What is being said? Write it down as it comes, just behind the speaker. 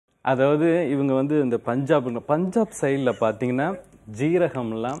அதாவது இவங்க வந்து இந்த பஞ்சாப் சைடில் பார்த்தீங்கன்னா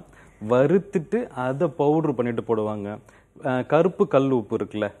ஜீரகம்லாம் வறுத்துட்டு அதை பவுட்ரு பண்ணிட்டு போடுவாங்க. கருப்பு கல் உப்பு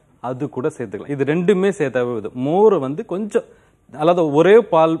இருக்குல்ல, அது கூட சேர்த்துக்கலாம். இது ரெண்டுமே சேர்த்தாவே இது மோரை வந்து கொஞ்சம், அதாவது ஒரே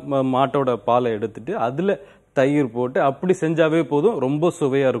பால் மாட்டோட பாலை எடுத்துட்டு அதில் தயிர் போட்டு அப்படி செஞ்சாவே போதும், ரொம்ப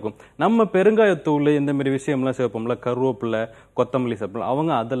சுவையாக இருக்கும். நம்ம பெருங்காயத்தூள் இந்த மாதிரி விஷயம்லாம் சேர்ப்போம்ல, கருவேப்பிலை கொத்தமல்லி சேர்ப்போம்,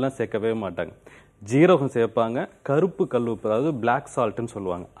 அவங்க அதெல்லாம் சேர்க்கவே மாட்டாங்க. ஜீரகம் சேர்ப்பாங்க, கருப்பு கல் உப்பு அதாவது பிளாக் சால்ட்னு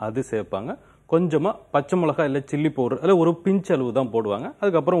சொல்லுவாங்க அது சேர்ப்பாங்க, கொஞ்சமாக பச்சை மிளகாய் இல்லை சில்லி பவுடர் அதில் ஒரு பிஞ்ச் அளவு தான் போடுவாங்க,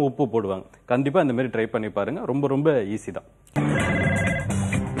 அதுக்கப்புறம் உப்பு போடுவாங்க. கண்டிப்பாக இந்த மாதிரி ட்ரை பண்ணி பாருங்கள், ரொம்ப ரொம்ப ஈஸி தான்.